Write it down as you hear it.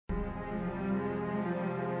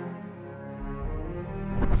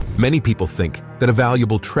Many people think that a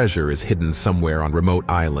valuable treasure is hidden somewhere on remote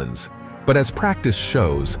islands. But as practice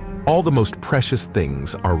shows, all the most precious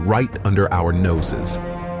things are right under our noses.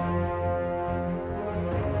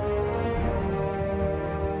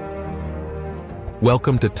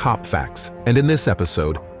 Welcome to TopFacts, and in this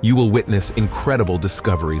episode, you will witness incredible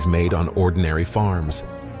discoveries made on ordinary farms.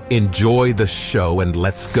 Enjoy the show and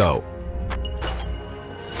let's go!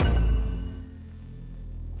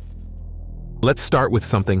 Let's start with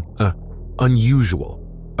something unusual.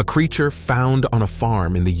 A creature found on a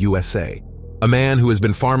farm in the USA. A man who has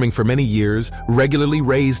been farming for many years regularly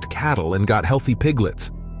raised cattle and got healthy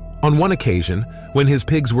piglets. On one occasion, when his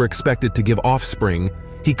pigs were expected to give offspring,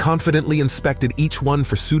 he confidently inspected each one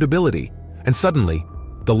for suitability, and suddenly,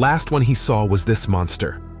 the last one he saw was this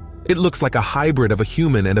monster. It looks like a hybrid of a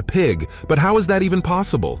human and a pig, but how is that even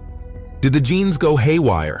possible? Did the genes go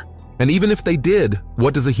haywire? And even if they did,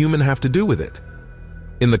 what does a human have to do with it?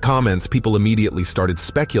 In the comments, people immediately started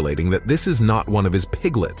speculating that this is not one of his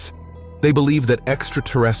piglets. They believe that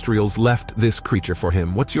extraterrestrials left this creature for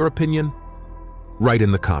him. What's your opinion? Write in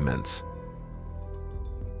the comments.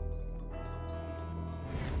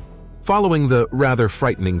 Following the rather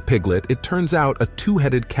frightening piglet, it turns out a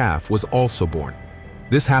two-headed calf was also born.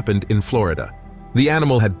 This happened in Florida. The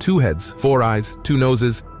animal had 2 heads, 4 eyes, 2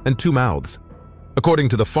 noses, and 2 mouths. According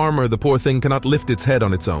to the farmer, the poor thing cannot lift its head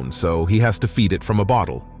on its own, so he has to feed it from a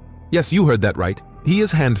bottle. Yes, you heard that right. He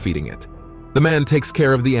is hand-feeding it. The man takes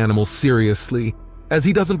care of the animal seriously, as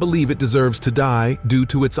he doesn't believe it deserves to die due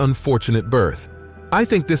to its unfortunate birth. I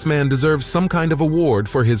think this man deserves some kind of award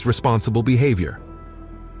for his responsible behavior.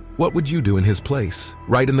 What would you do in his place?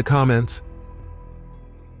 Write in the comments.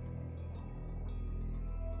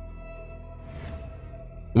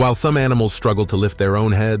 While some animals struggle to lift their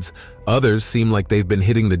own heads, others seem like they've been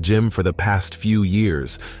hitting the gym for the past few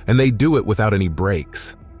years, and they do it without any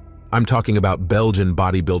breaks. I'm talking about Belgian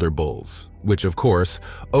bodybuilder bulls, which of course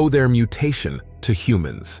owe their mutation to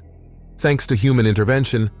humans. Thanks to human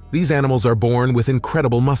intervention, these animals are born with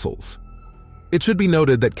incredible muscles. It should be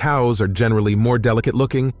noted that cows are generally more delicate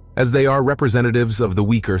looking, as they are representatives of the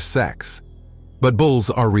weaker sex. But bulls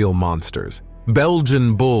are real monsters.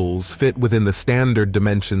 Belgian bulls fit within the standard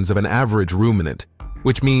dimensions of an average ruminant,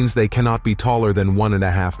 which means they cannot be taller than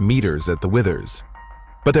 1.5 meters at the withers.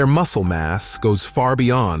 But their muscle mass goes far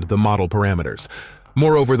beyond the model parameters.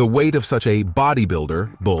 Moreover, the weight of such a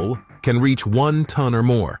bodybuilder bull can reach 1 ton or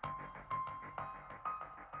more.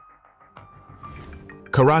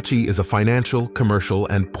 Karachi is a financial, commercial,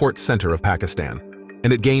 and port center of Pakistan,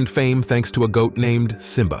 and it gained fame thanks to a goat named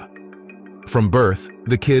Simba. From birth,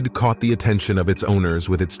 the kid caught the attention of its owners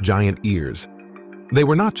with its giant ears. They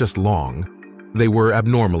were not just long, they were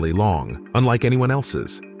abnormally long, unlike anyone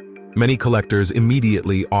else's. Many collectors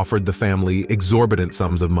immediately offered the family exorbitant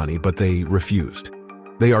sums of money, but they refused.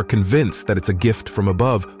 They are convinced that it's a gift from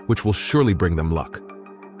above, which will surely bring them luck.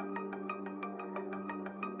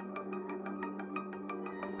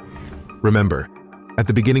 Remember, at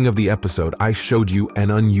the beginning of the episode, I showed you an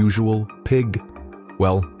unusual pig.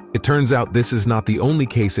 Well, it turns out this is not the only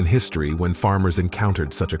case in history when farmers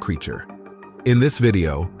encountered such a creature. In this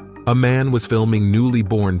video, a man was filming newly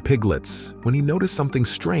born piglets when he noticed something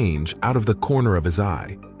strange out of the corner of his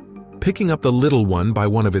eye. Picking up the little one by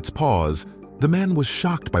one of its paws, the man was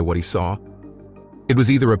shocked by what he saw. It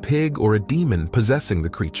was either a pig or a demon possessing the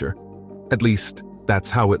creature. At least,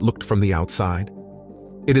 that's how it looked from the outside.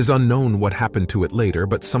 It is unknown what happened to it later,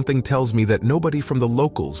 but something tells me that nobody from the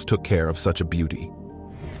locals took care of such a beauty.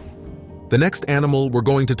 The next animal we're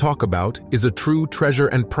going to talk about is a true treasure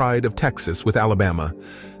and pride of Texas with Alabama.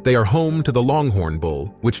 They are home to the longhorn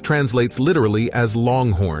bull, which translates literally as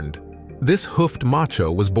longhorned. This hoofed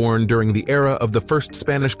macho was born during the era of the first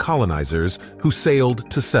Spanish colonizers who sailed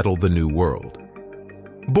to settle the New World.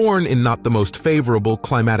 Born in not the most favorable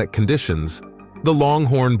climatic conditions, the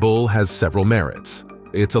longhorn bull has several merits.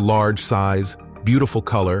 It's a large size, beautiful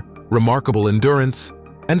color, remarkable endurance,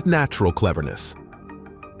 and natural cleverness.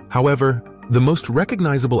 However, the most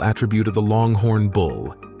recognizable attribute of the longhorn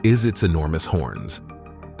bull is its enormous horns.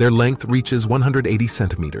 Their length reaches 180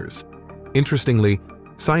 centimeters. Interestingly,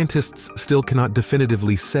 scientists still cannot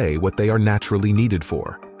definitively say what they are naturally needed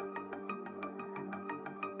for.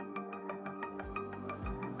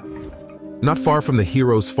 Not far from the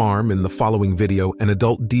hero's farm in the following video, an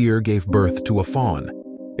adult deer gave birth to a fawn.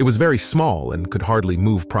 It was very small and could hardly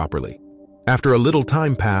move properly. After a little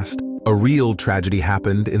time passed, a real tragedy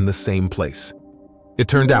happened in the same place. It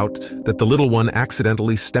turned out that the little one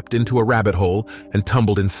accidentally stepped into a rabbit hole and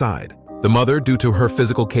tumbled inside. The mother, due to her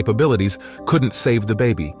physical capabilities, couldn't save the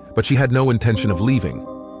baby, but she had no intention of leaving.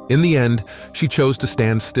 In the end, she chose to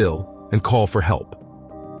stand still and call for help.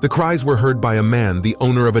 The cries were heard by a man, the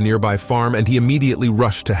owner of a nearby farm, and he immediately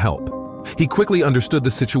rushed to help. He quickly understood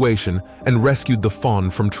the situation and rescued the fawn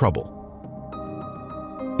from trouble.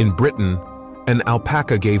 In Britain, an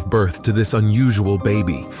alpaca gave birth to this unusual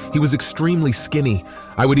baby. He was extremely skinny.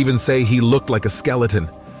 I would even say he looked like a skeleton.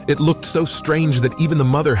 It looked so strange that even the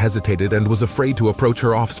mother hesitated and was afraid to approach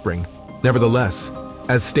her offspring. Nevertheless,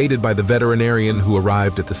 as stated by the veterinarian who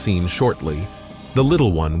arrived at the scene shortly, the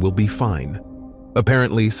little one will be fine.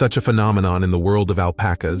 Apparently, such a phenomenon in the world of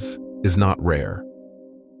alpacas is not rare.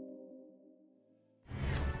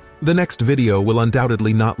 The next video will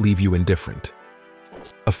undoubtedly not leave you indifferent.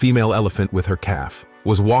 A female elephant with her calf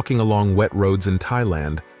was walking along wet roads in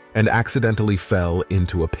Thailand and accidentally fell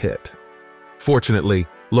into a pit. Fortunately,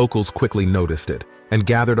 locals quickly noticed it and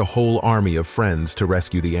gathered a whole army of friends to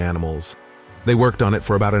rescue the animals. They worked on it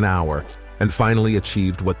for about an hour and finally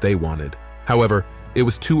achieved what they wanted. However, it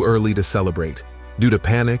was too early to celebrate. Due to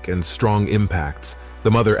panic and strong impacts,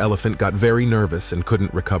 the mother elephant got very nervous and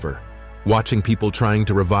couldn't recover. Watching people trying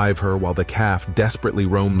to revive her while the calf desperately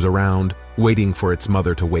roams around, waiting for its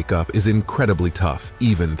mother to wake up, is incredibly tough,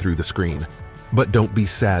 even through the screen. But don't be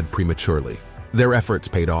sad prematurely. Their efforts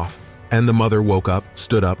paid off, and the mother woke up,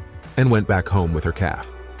 stood up, and went back home with her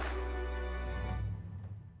calf.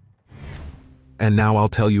 And now I'll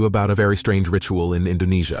tell you about a very strange ritual in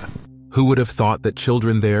Indonesia. Who would have thought that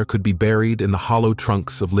children there could be buried in the hollow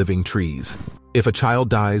trunks of living trees? If a child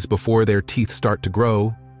dies before their teeth start to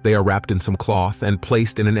grow, they are wrapped in some cloth and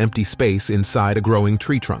placed in an empty space inside a growing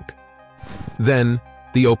tree trunk. Then,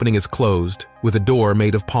 the opening is closed with a door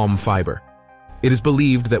made of palm fiber. It is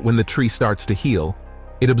believed that when the tree starts to heal,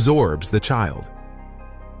 it absorbs the child.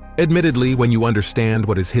 Admittedly, when you understand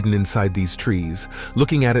what is hidden inside these trees,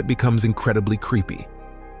 looking at it becomes incredibly creepy.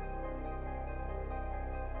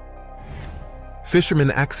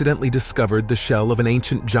 Fishermen accidentally discovered the shell of an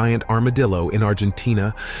ancient giant armadillo in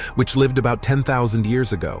Argentina, which lived about 10,000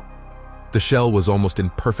 years ago. The shell was almost in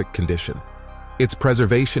perfect condition. Its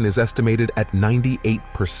preservation is estimated at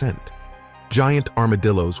 98%. Giant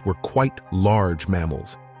armadillos were quite large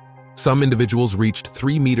mammals. Some individuals reached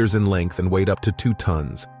 3 meters in length and weighed up to 2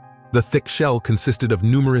 tons. The thick shell consisted of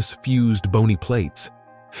numerous fused bony plates.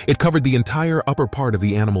 It covered the entire upper part of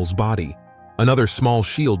the animal's body. Another small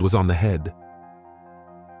shield was on the head.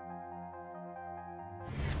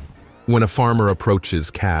 When a farmer approaches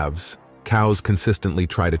calves, cows consistently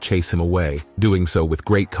try to chase him away, doing so with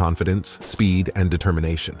great confidence, speed, and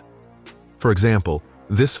determination. For example,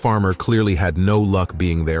 this farmer clearly had no luck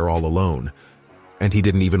being there all alone, and he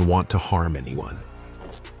didn't even want to harm anyone.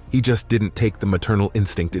 He just didn't take the maternal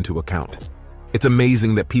instinct into account. It's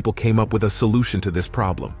amazing that people came up with a solution to this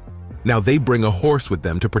problem. Now they bring a horse with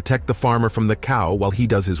them to protect the farmer from the cow while he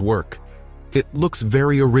does his work. It looks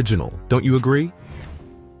very original, don't you agree?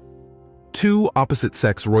 2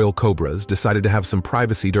 opposite-sex royal cobras decided to have some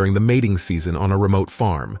privacy during the mating season on a remote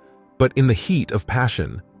farm, but in the heat of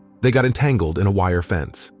passion, they got entangled in a wire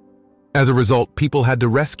fence. As a result, people had to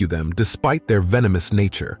rescue them despite their venomous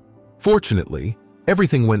nature. Fortunately,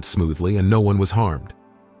 everything went smoothly and no one was harmed.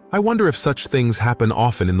 I wonder if such things happen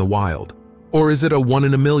often in the wild, or is it a 1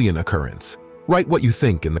 in a million occurrence? Write what you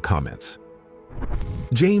think in the comments.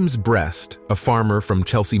 James Brest, a farmer from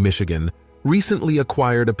Chelsea, Michigan, recently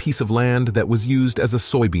acquired a piece of land that was used as a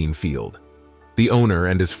soybean field. The owner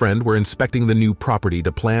and his friend were inspecting the new property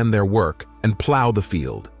to plan their work and plow the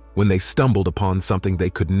field when they stumbled upon something they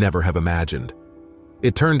could never have imagined.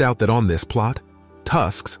 It turned out that on this plot,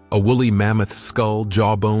 tusks, a woolly mammoth skull,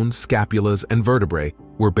 jawbone, scapulas, and vertebrae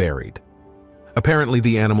were buried. Apparently,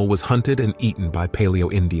 the animal was hunted and eaten by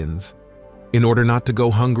Paleo-Indians. In order not to go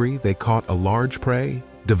hungry, they caught a large prey,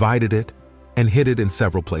 divided it, and hid it in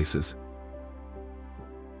several places.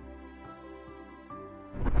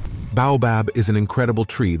 Baobab is an incredible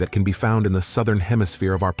tree that can be found in the southern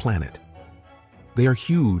hemisphere of our planet. They are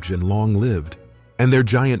huge and long-lived, and their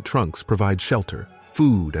giant trunks provide shelter,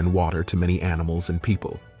 food, and water to many animals and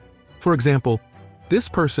people. For example, this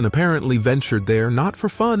person apparently ventured there not for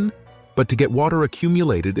fun, but to get water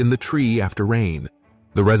accumulated in the tree after rain.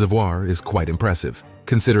 The reservoir is quite impressive,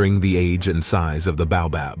 considering the age and size of the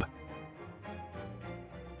baobab.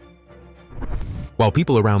 While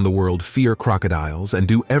people around the world fear crocodiles and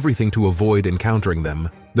do everything to avoid encountering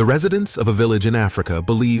them, the residents of a village in Africa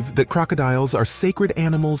believe that crocodiles are sacred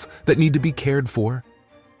animals that need to be cared for.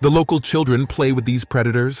 The local children play with these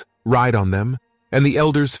predators, ride on them, and the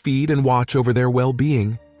elders feed and watch over their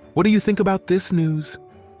well-being. What do you think about this news?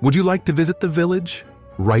 Would you like to visit the village?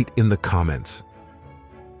 Write in the comments.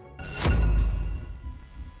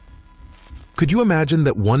 Could you imagine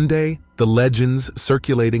that one day the legends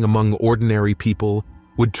circulating among ordinary people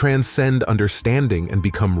would transcend understanding and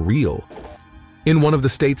become real? In one of the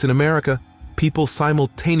states in America, people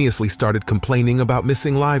simultaneously started complaining about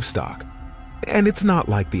missing livestock. And it's not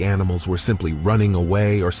like the animals were simply running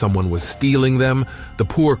away or someone was stealing them. The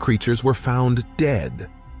poor creatures were found dead.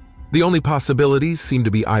 The only possibilities seemed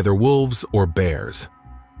to be either wolves or bears,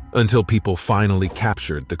 until people finally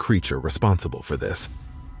captured the creature responsible for this.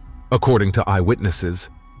 According to eyewitnesses,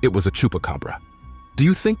 it was a chupacabra. Do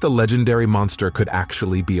you think the legendary monster could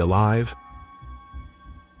actually be alive?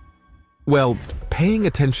 Well, paying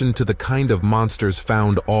attention to the kind of monsters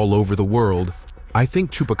found all over the world, I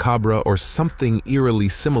think chupacabra or something eerily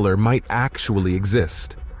similar might actually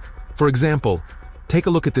exist. For example, take a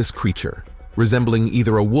look at this creature, resembling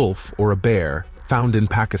either a wolf or a bear, found in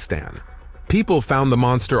Pakistan. People found the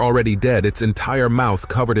monster already dead, its entire mouth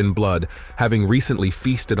covered in blood, having recently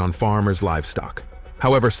feasted on farmers' livestock.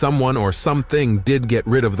 However, someone or something did get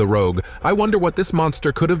rid of the rogue. I wonder what this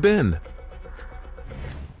monster could have been.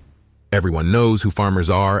 Everyone knows who farmers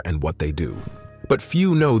are and what they do, but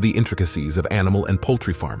few know the intricacies of animal and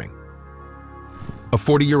poultry farming. A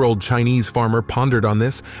 40-year-old Chinese farmer pondered on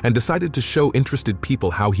this and decided to show interested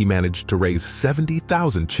people how he managed to raise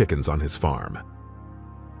 70,000 chickens on his farm.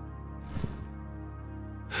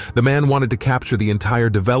 The man wanted to capture the entire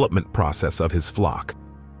development process of his flock.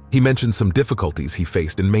 He mentioned some difficulties he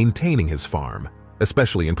faced in maintaining his farm,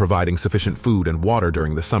 especially in providing sufficient food and water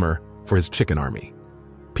during the summer for his chicken army.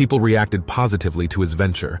 People reacted positively to his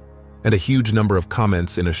venture, and a huge number of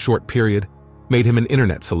comments in a short period made him an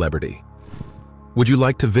internet celebrity. Would you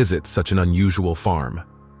like to visit such an unusual farm?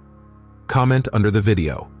 Comment under the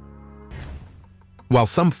video. While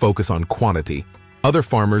some focus on quantity, other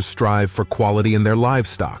farmers strive for quality in their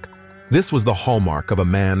livestock. This was the hallmark of a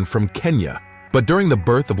man from Kenya, but during the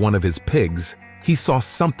birth of one of his pigs, he saw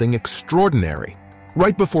something extraordinary.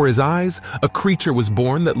 Right before his eyes, a creature was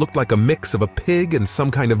born that looked like a mix of a pig and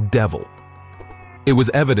some kind of devil. It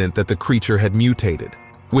was evident that the creature had mutated,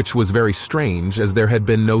 which was very strange as there had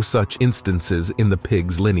been no such instances in the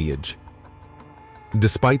pig's lineage.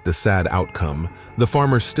 Despite the sad outcome, the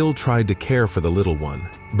farmer still tried to care for the little one,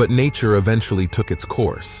 but nature eventually took its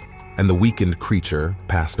course, and the weakened creature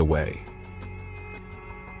passed away.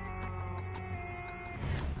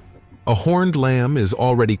 A horned lamb is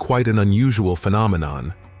already quite an unusual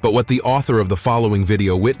phenomenon, but what the author of the following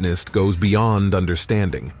video witnessed goes beyond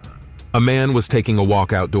understanding. A man was taking a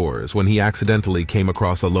walk outdoors when he accidentally came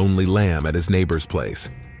across a lonely lamb at his neighbor's place.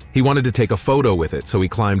 He wanted to take a photo with it, so he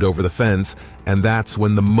climbed over the fence, and that's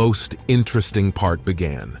when the most interesting part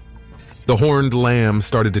began. The horned lamb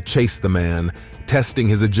started to chase the man, testing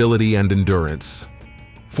his agility and endurance.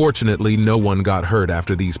 Fortunately, no one got hurt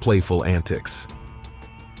after these playful antics.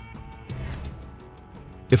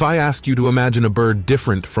 If I asked you to imagine a bird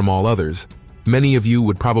different from all others, many of you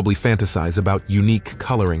would probably fantasize about unique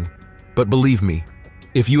coloring. But believe me,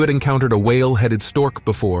 if you had encountered a whale-headed stork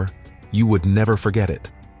before, you would never forget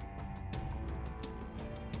it.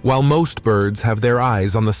 While most birds have their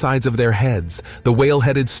eyes on the sides of their heads, the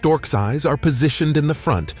whale-headed stork's eyes are positioned in the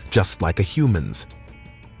front, just like a human's.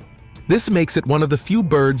 This makes it one of the few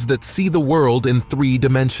birds that see the world in 3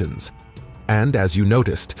 dimensions. And as you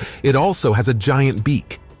noticed, it also has a giant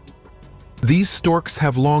beak. These storks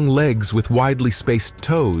have long legs with widely spaced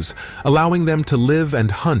toes, allowing them to live and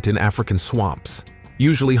hunt in African swamps.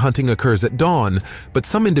 Usually hunting occurs at dawn, but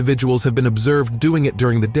some individuals have been observed doing it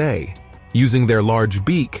during the day. Using their large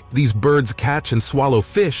beak, these birds catch and swallow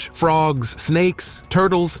fish, frogs, snakes,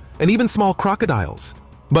 turtles, and even small crocodiles.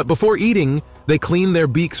 But before eating, they clean their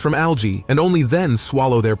beaks from algae and only then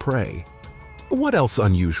swallow their prey. What else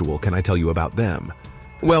unusual can I tell you about them?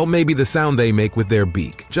 Well, maybe the sound they make with their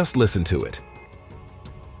beak. Just listen to it.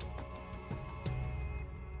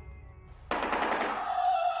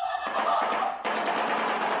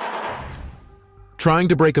 Trying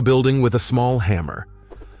to break a building with a small hammer.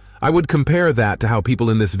 I would compare that to how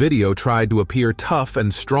people in this video tried to appear tough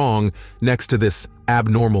and strong next to this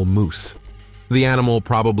abnormal moose. The animal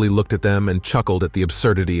probably looked at them and chuckled at the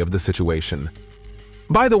absurdity of the situation.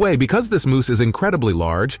 By the way, because this moose is incredibly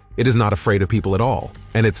large, it is not afraid of people at all,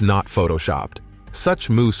 and it's not photoshopped.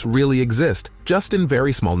 Such moose really exist, just in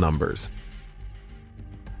very small numbers.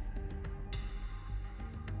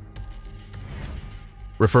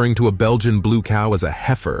 Referring to a Belgian blue cow as a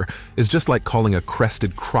heifer is just like calling a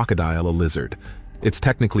crested crocodile a lizard. It's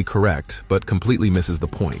technically correct, but completely misses the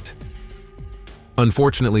point.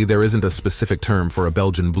 Unfortunately, there isn't a specific term for a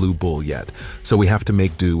Belgian blue bull yet, so we have to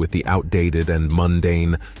make do with the outdated and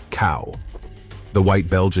mundane cow. The white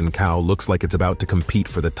Belgian cow looks like it's about to compete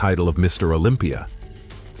for the title of Mr. Olympia.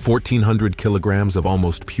 1,400 kilograms of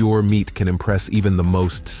almost pure meat can impress even the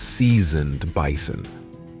most seasoned bison.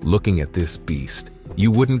 Looking at this beast,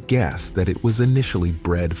 you wouldn't guess that it was initially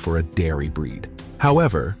bred for a dairy breed.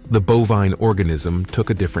 However, the bovine organism took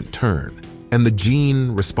a different turn, and the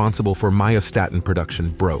gene responsible for myostatin production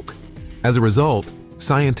broke. As a result,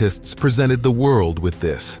 scientists presented the world with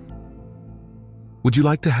this. Would you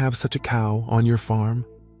like to have such a cow on your farm?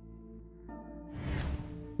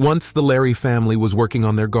 Once the Larry family was working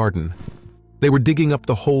on their garden. They were digging up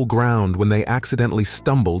the whole ground when they accidentally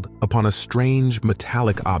stumbled upon a strange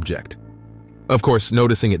metallic object. Of course,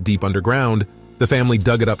 noticing it deep underground, the family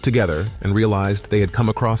dug it up together and realized they had come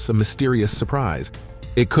across a mysterious surprise.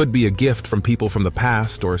 It could be a gift from people from the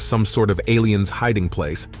past or some sort of alien's hiding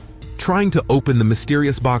place. Trying to open the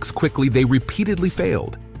mysterious box quickly, they repeatedly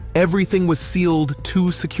failed. Everything was sealed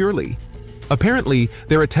too securely. Apparently,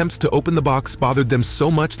 their attempts to open the box bothered them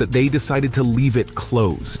so much that they decided to leave it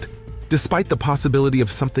closed. Despite the possibility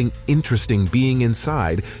of something interesting being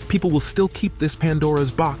inside, people will still keep this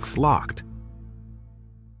Pandora's box locked.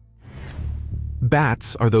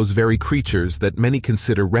 Bats are those very creatures that many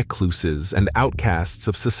consider recluses and outcasts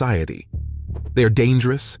of society. They are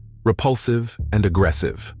dangerous, repulsive, and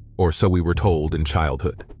aggressive, or so we were told in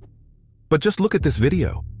childhood. But just look at this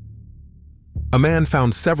video. A man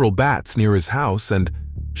found several bats near his house and,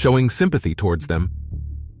 showing sympathy towards them,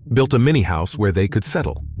 built a mini house where they could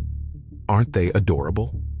settle. Aren't they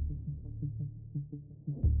adorable?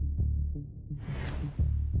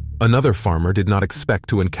 Another farmer did not expect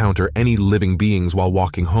to encounter any living beings while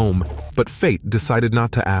walking home, but fate decided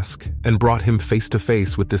not to ask and brought him face to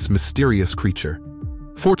face with this mysterious creature.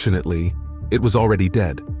 Fortunately, it was already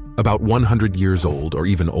dead, about 100 years old or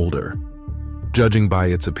even older. Judging by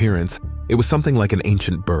its appearance, it was something like an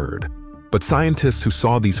ancient bird, but scientists who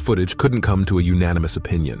saw these footage couldn't come to a unanimous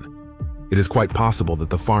opinion. It is quite possible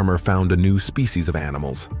that the farmer found a new species of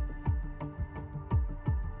animals.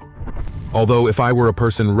 Although if I were a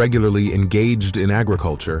person regularly engaged in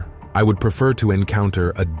agriculture, I would prefer to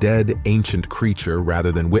encounter a dead ancient creature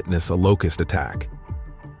rather than witness a locust attack.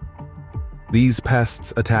 These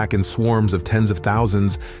pests attack in swarms of tens of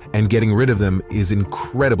thousands, and getting rid of them is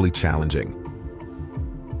incredibly challenging.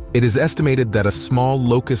 It is estimated that a small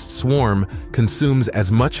locust swarm consumes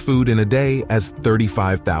as much food in a day as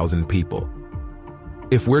 35,000 people.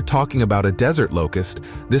 If we're talking about a desert locust,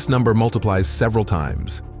 this number multiplies several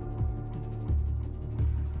times.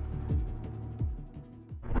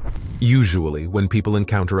 Usually, when people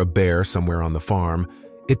encounter a bear somewhere on the farm,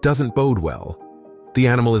 it doesn't bode well. The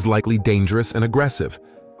animal is likely dangerous and aggressive,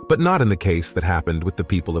 but not in the case that happened with the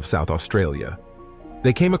people of South Australia.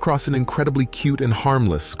 They came across an incredibly cute and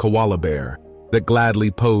harmless koala bear that gladly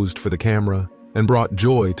posed for the camera and brought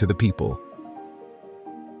joy to the people.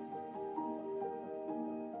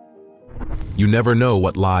 You never know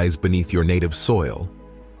what lies beneath your native soil.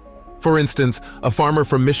 For instance, a farmer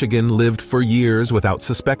from Michigan lived for years without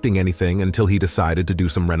suspecting anything until he decided to do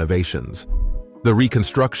some renovations. The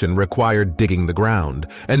reconstruction required digging the ground,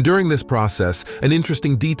 and during this process, an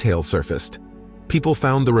interesting detail surfaced. People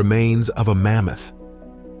found the remains of a mammoth.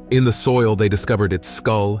 In the soil, they discovered its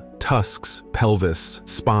skull, tusks, pelvis,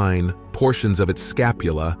 spine, portions of its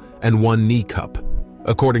scapula, and one knee cup.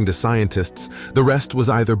 According to scientists, the rest was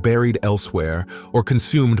either buried elsewhere or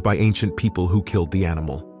consumed by ancient people who killed the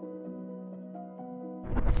animal.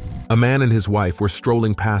 A man and his wife were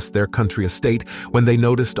strolling past their country estate when they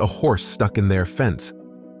noticed a horse stuck in their fence.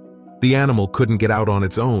 The animal couldn't get out on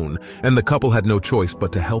its own, and the couple had no choice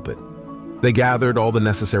but to help it. They gathered all the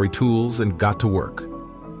necessary tools and got to work.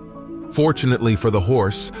 Fortunately for the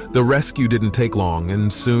horse, the rescue didn't take long,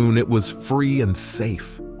 and soon it was free and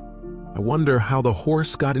safe. I wonder how the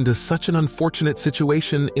horse got into such an unfortunate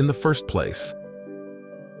situation in the first place.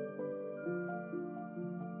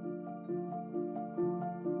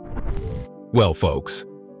 Well, folks,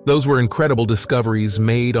 those were incredible discoveries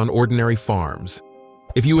made on ordinary farms.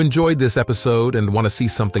 If you enjoyed this episode and want to see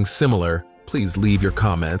something similar, please leave your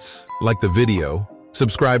comments, like the video,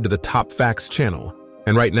 subscribe to the TopFacts channel,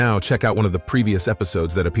 and right now check out one of the previous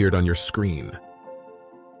episodes that appeared on your screen.